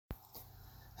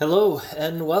Hello,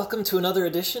 and welcome to another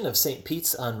edition of St.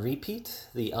 Pete's on Repeat,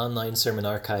 the online sermon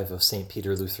archive of St.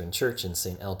 Peter Lutheran Church in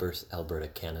St. Albert, Alberta,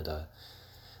 Canada.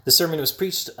 The sermon was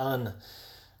preached on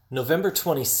November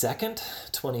 22nd,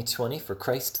 2020 for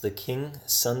Christ the King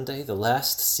Sunday, the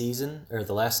last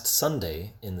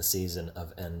Sunday in the season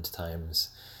of end times.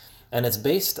 And it's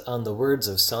based on the words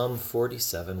of Psalm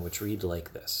 47, which read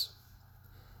like this.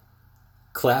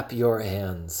 Clap your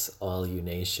hands, all you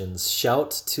nations.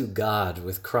 Shout to God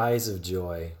with cries of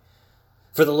joy.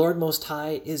 For the Lord Most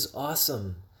High is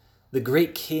awesome, the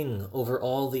great King over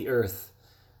all the earth.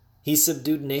 He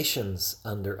subdued nations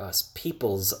under us,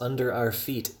 peoples under our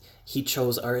feet. He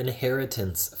chose our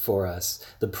inheritance for us,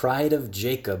 the pride of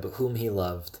Jacob whom he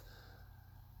loved.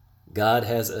 God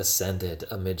has ascended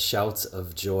amid shouts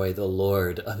of joy, the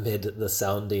Lord amid the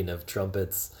sounding of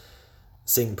trumpets.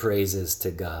 Sing praises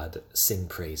to God, sing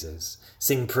praises.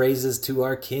 Sing praises to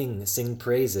our King, sing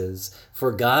praises.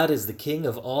 For God is the King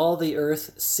of all the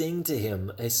earth, sing to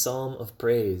him a psalm of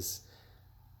praise.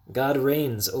 God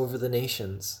reigns over the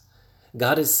nations.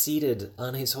 God is seated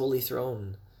on his holy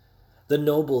throne. The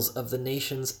nobles of the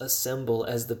nations assemble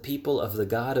as the people of the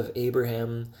God of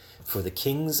Abraham, for the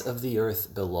kings of the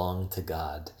earth belong to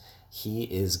God. He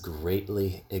is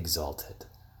greatly exalted.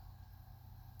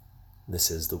 This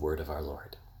is the word of our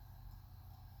Lord.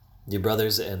 Dear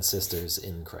brothers and sisters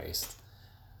in Christ,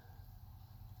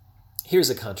 here's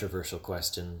a controversial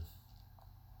question.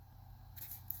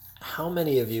 How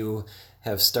many of you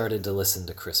have started to listen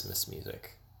to Christmas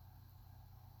music?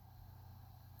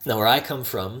 Now, where I come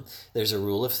from, there's a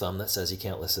rule of thumb that says you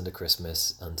can't listen to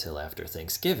Christmas until after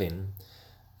Thanksgiving.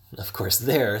 Of course,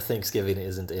 Thanksgiving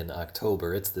isn't in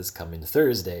October, it's this coming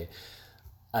Thursday.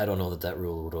 I don't know that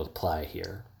rule would apply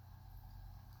here.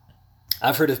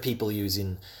 I've heard of people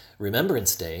using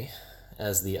Remembrance Day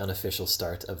as the unofficial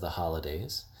start of the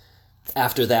holidays.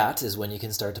 After that is when you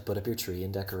can start to put up your tree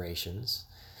and decorations.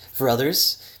 For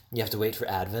others, you have to wait for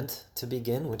Advent to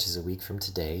begin, which is a week from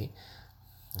today.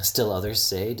 Still others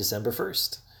say December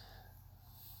 1st.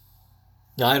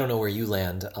 Now, I don't know where you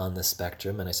land on the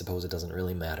spectrum, and I suppose it doesn't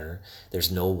really matter.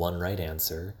 There's no one right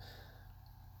answer.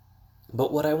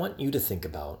 But what I want you to think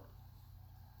about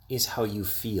is how you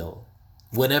feel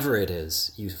whenever it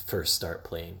is you first start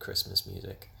playing Christmas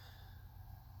music.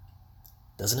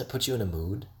 Doesn't it put you in a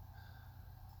mood?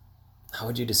 How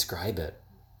would you describe it?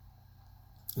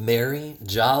 Merry,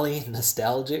 jolly,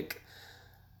 nostalgic?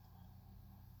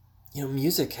 You know,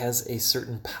 music has a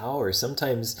certain power.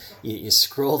 Sometimes you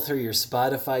scroll through your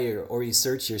Spotify or you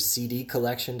search your CD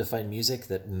collection to find music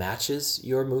that matches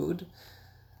your mood.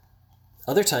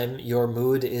 Other time, your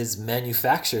mood is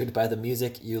manufactured by the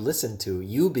music you listen to.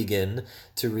 You begin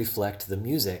to reflect the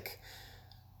music.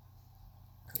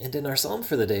 And in our psalm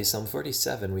for the day, Psalm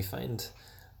 47, we find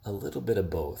a little bit of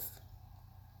both.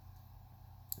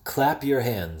 Clap your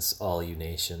hands, all you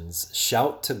nations.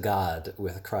 Shout to God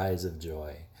with cries of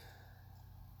joy.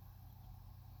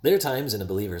 There are times in a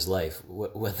believer's life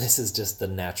when this is just the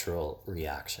natural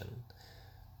reaction.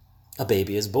 A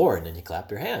baby is born and you clap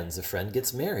your hands. A friend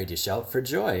gets married, you shout for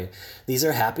joy. These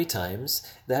are happy times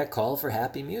that call for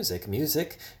happy music.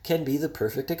 Music can be the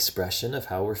perfect expression of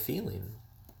how we're feeling.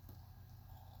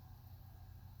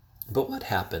 But what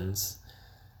happens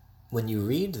when you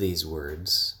read these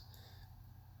words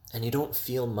and you don't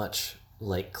feel much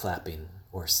like clapping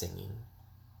or singing?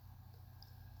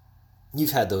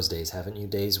 You've had those days, haven't you?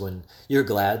 Days when you're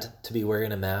glad to be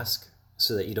wearing a mask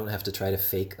so that you don't have to try to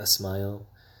fake a smile.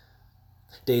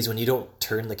 Days when you don't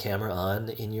turn the camera on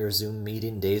in your Zoom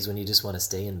meeting. Days when you just want to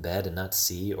stay in bed and not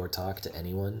see or talk to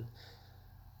anyone.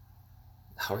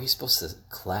 How are you supposed to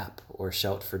clap or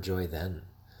shout for joy then?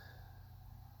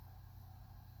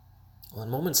 Well, in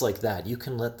moments like that, you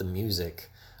can let the music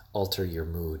alter your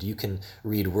mood. You can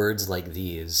read words like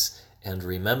these and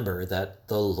remember that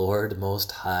the Lord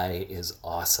Most High is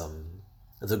awesome,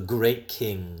 the great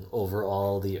King over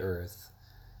all the earth.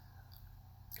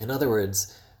 In other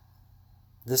words,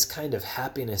 this kind of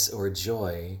happiness or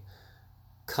joy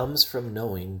comes from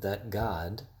knowing that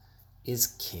God is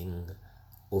King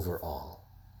over all.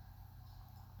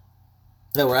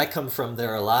 Now, where I come from,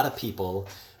 there are a lot of people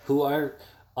who are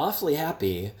awfully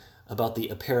happy about the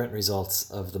apparent results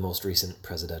of the most recent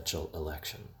presidential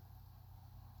election.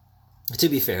 To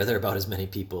be fair, there are about as many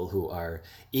people who are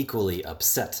equally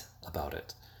upset about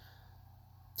it.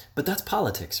 But that's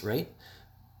politics, right?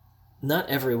 Not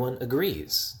everyone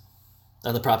agrees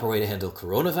on the proper way to handle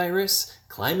coronavirus,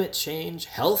 climate change,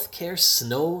 healthcare,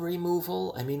 snow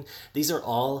removal. I mean, these are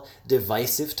all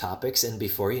divisive topics, and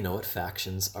before you know it,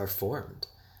 factions are formed.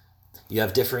 You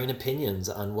have differing opinions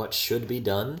on what should be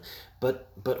done, but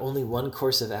only one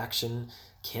course of action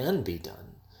can be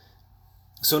done.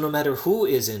 So no matter who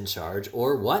is in charge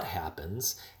or what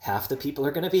happens, half the people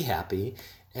are going to be happy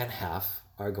and half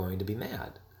are going to be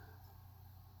mad.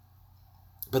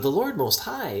 But the Lord Most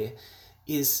High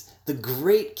is the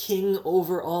great king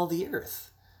over all the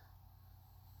earth.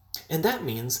 And that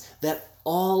means that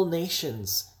all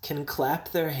nations can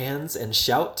clap their hands and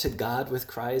shout to God with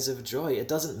cries of joy. It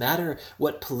doesn't matter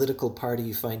what political party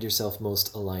you find yourself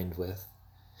most aligned with.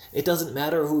 It doesn't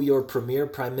matter who your premier,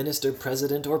 prime minister,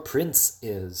 president, or prince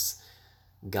is.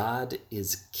 God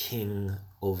is king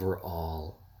over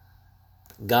all.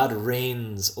 God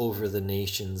reigns over the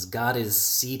nations. God is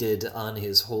seated on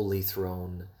his holy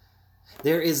throne.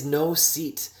 There is no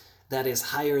seat that is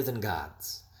higher than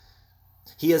God's.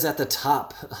 He is at the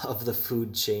top of the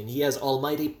food chain. He has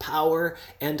almighty power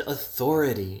and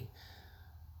authority.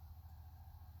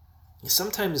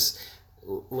 Sometimes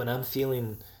when I'm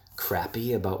feeling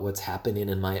crappy about what's happening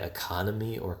in my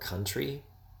economy or country,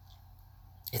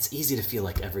 it's easy to feel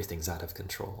like everything's out of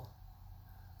control.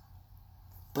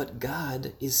 But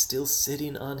God is still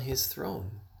sitting on his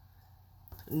throne.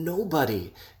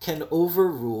 Nobody can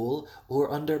overrule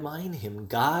or undermine him.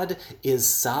 God is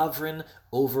sovereign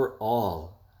over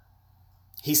all.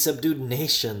 He subdued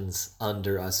nations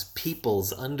under us,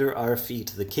 peoples under our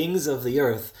feet. The kings of the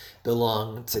earth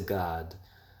belong to God.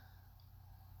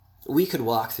 We could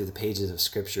walk through the pages of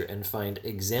Scripture and find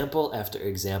example after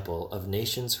example of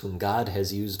nations whom God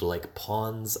has used like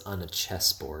pawns on a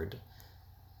chessboard.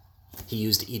 He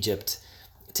used Egypt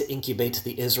to incubate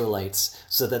the Israelites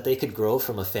so that they could grow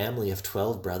from a family of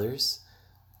 12 brothers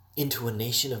into a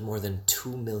nation of more than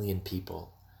 2 million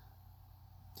people.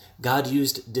 God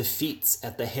used defeats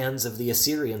at the hands of the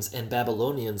Assyrians and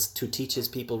Babylonians to teach his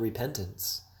people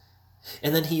repentance.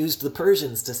 And then he used the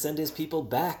Persians to send his people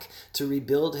back to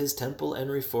rebuild his temple and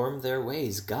reform their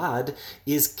ways. God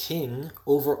is king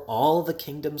over all the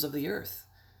kingdoms of the earth.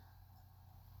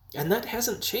 And that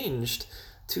hasn't changed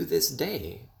to this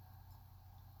day.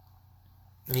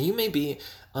 You may be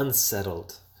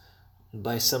unsettled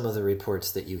by some of the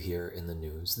reports that you hear in the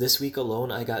news. This week alone,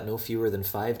 I got no fewer than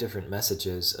 5 different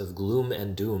messages of gloom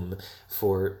and doom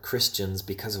for Christians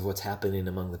because of what's happening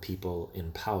among the people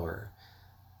in power.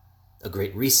 A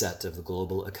great reset of the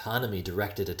global economy,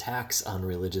 directed attacks on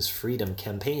religious freedom,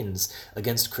 campaigns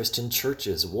against Christian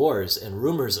churches, wars and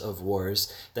rumors of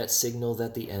wars that signal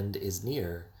that the end is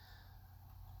near.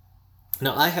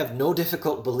 Now, I have no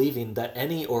difficulty believing that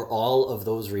any or all of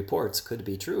those reports could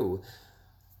be true,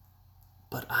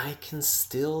 but I can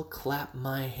still clap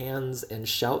my hands and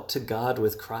shout to God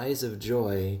with cries of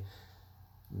joy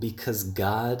because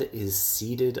God is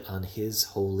seated on his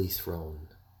holy throne.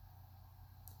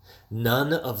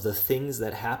 None of the things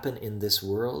that happen in this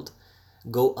world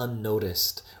go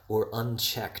unnoticed or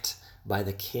unchecked by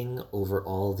the King over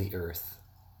all the earth.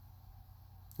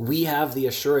 We have the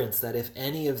assurance that if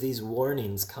any of these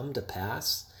warnings come to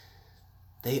pass,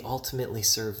 they ultimately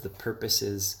serve the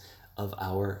purposes of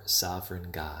our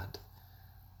sovereign God.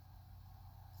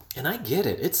 And I get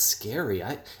it. It's scary.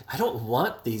 I don't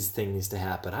want these things to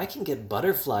happen. I can get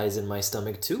butterflies in my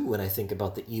stomach too when I think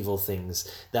about the evil things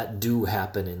that do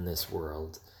happen in this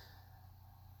world.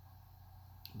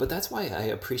 But that's why I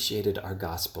appreciated our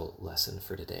gospel lesson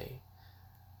for today.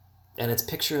 And its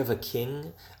picture of a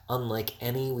king unlike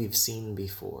any we've seen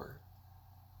before.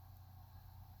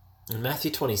 In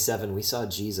Matthew 27, we saw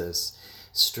Jesus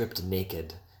stripped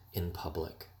naked in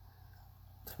public.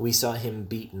 We saw him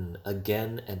beaten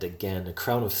again and again, a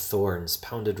crown of thorns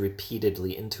pounded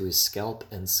repeatedly into his scalp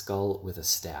and skull with a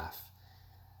staff.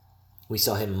 We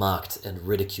saw him mocked and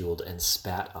ridiculed and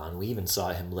spat on. We even saw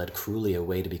him led cruelly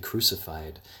away to be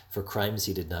crucified for crimes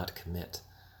he did not commit.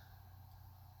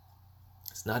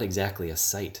 It's not exactly a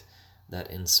sight that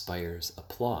inspires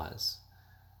applause.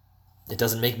 It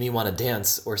doesn't make me want to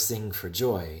dance or sing for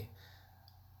joy.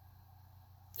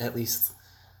 At least,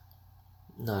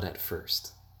 not at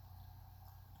first.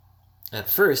 At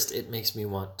first, it makes me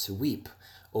want to weep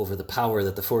over the power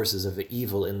that the forces of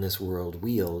evil in this world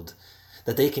wield,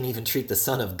 that they can even treat the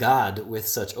Son of God with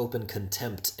such open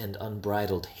contempt and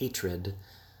unbridled hatred.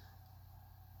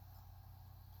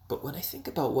 But when I think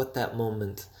about what that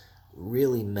moment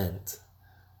really meant,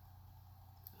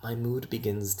 my mood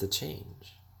begins to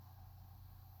change.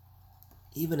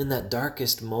 Even in that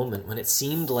darkest moment when it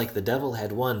seemed like the devil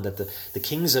had won, that the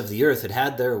kings of the earth had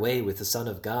had their way with the Son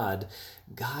of God,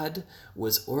 God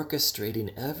was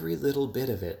orchestrating every little bit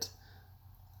of it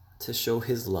to show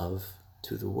his love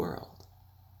to the world.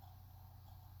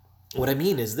 What I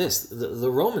mean is this: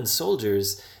 the Roman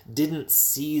soldiers didn't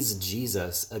seize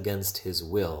Jesus against his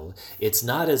will. It's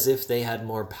not as if they had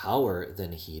more power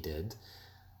than he did.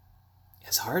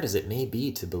 As hard as it may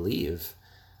be to believe,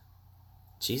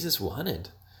 Jesus wanted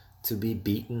to be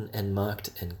beaten and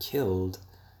mocked and killed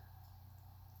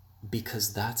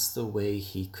because that's the way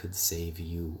he could save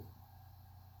you.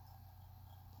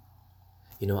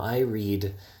 You know, I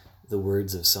read the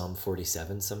words of Psalm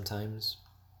 47 sometimes.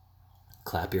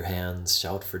 Clap your hands,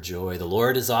 shout for joy. The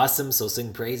Lord is awesome, so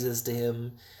sing praises to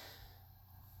him.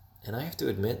 And I have to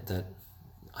admit that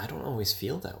I don't always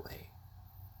feel that way.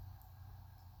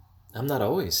 I'm not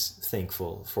always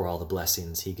thankful for all the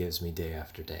blessings he gives me day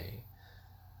after day.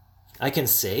 I can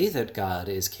say that God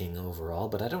is king over all,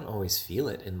 but I don't always feel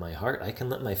it in my heart. I can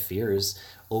let my fears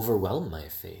overwhelm my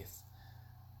faith.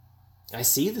 I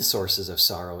see the sources of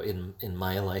sorrow in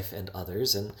my life and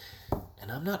others, and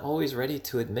I'm not always ready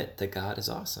to admit that God is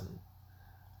awesome.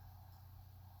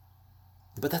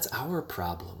 But that's our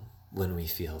problem when we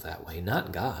feel that way,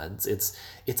 not God's. It's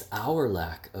our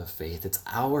lack of faith. It's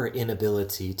our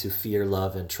inability to fear,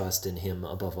 love, and trust in him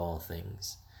above all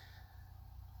things.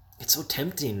 It's so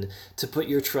tempting to put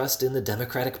your trust in the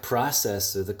democratic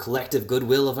process or the collective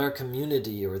goodwill of our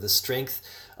community or the strength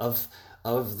of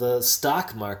the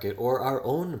stock market or our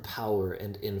own power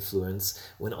and influence,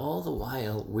 when all the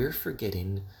while we're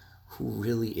forgetting who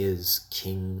really is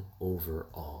king over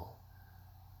all.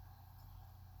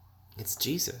 It's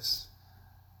Jesus.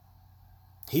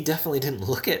 He definitely didn't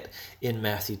look it in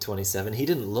Matthew 27. He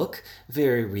didn't look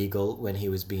very regal when he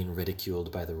was being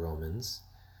ridiculed by the Romans.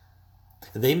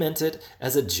 They meant it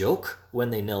as a joke when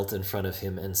they knelt in front of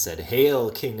him and said, "Hail,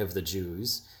 King of the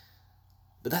Jews."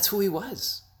 But that's who he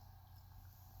was.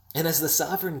 And as the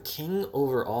sovereign king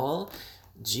over all,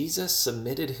 Jesus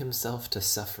submitted himself to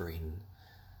suffering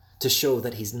to show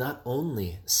that he's not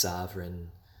only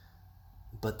sovereign,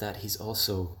 but that he's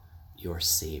also your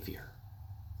Savior.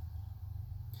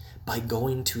 By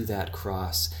going to that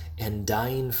cross and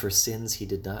dying for sins he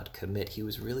did not commit, he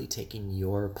was really taking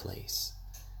your place.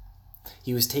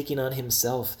 He was taking on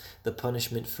himself the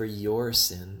punishment for your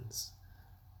sins.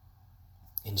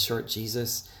 In short,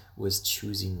 Jesus was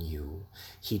choosing you.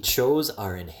 He chose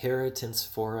our inheritance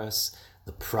for us,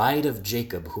 the pride of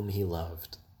Jacob whom he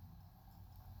loved.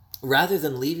 Rather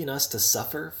than leaving us to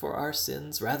suffer for our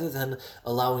sins, rather than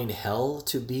allowing hell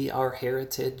to be our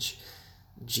heritage,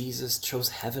 Jesus chose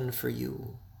heaven for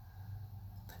you.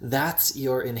 That's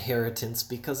your inheritance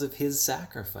because of his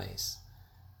sacrifice.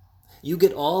 You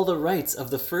get all the rights of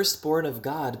the firstborn of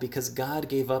God because God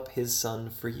gave up his son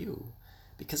for you,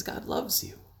 because God loves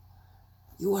you.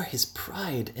 You are his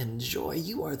pride and joy.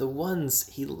 You are the ones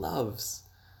he loves.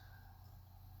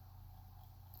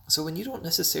 So when you don't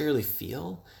necessarily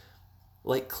feel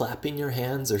like clapping your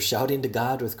hands or shouting to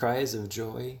God with cries of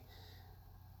joy,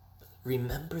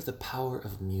 remember the power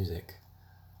of music,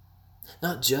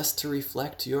 not just to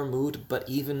reflect your mood, but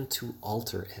even to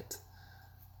alter it.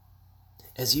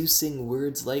 As you sing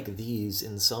words like these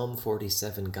in Psalm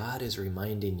 47, God is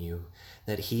reminding you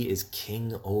that he is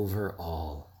king over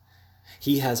all.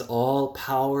 He has all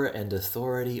power and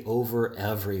authority over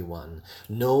everyone.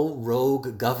 No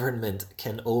rogue government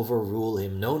can overrule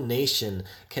him. No nation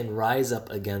can rise up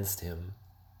against him.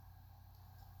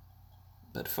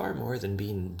 But far more than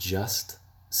being just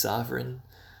sovereign,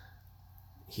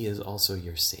 he is also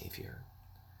your Savior.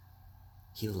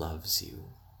 He loves you.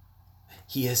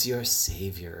 He is your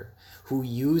Savior who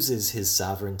uses his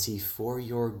sovereignty for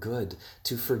your good,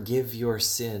 to forgive your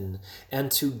sin,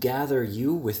 and to gather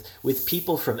you with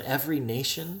people from every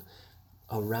nation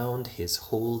around his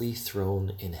holy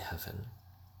throne in heaven.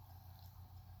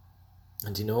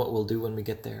 And do you know what we'll do when we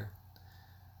get there?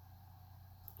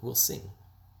 We'll sing.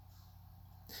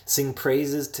 Sing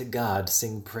praises to God,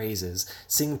 sing praises.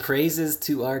 Sing praises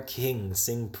to our King,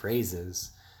 sing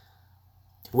praises.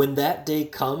 When that day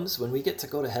comes, when we get to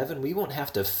go to heaven, we won't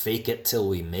have to fake it till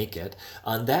we make it.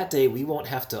 On that day, we won't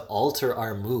have to alter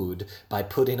our mood by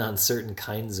putting on certain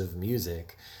kinds of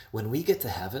music. When we get to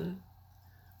heaven,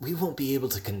 we won't be able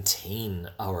to contain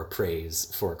our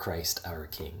praise for Christ our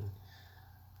King.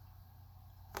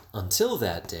 Until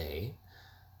that day,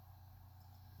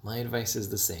 my advice is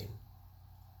the same.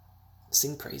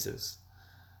 Sing praises.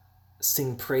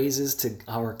 Sing praises to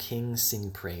our King,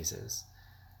 sing praises.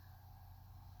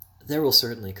 There will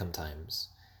certainly come times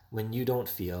when you don't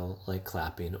feel like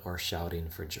clapping or shouting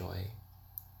for joy.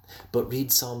 But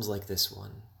read Psalms like this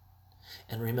one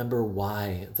and remember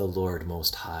why the Lord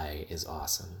Most High is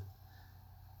awesome.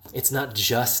 It's not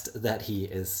just that he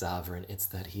is sovereign, it's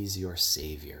that he's your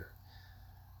Savior.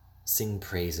 Sing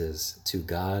praises to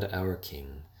God our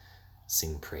King,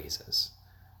 sing praises.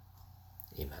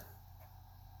 Amen.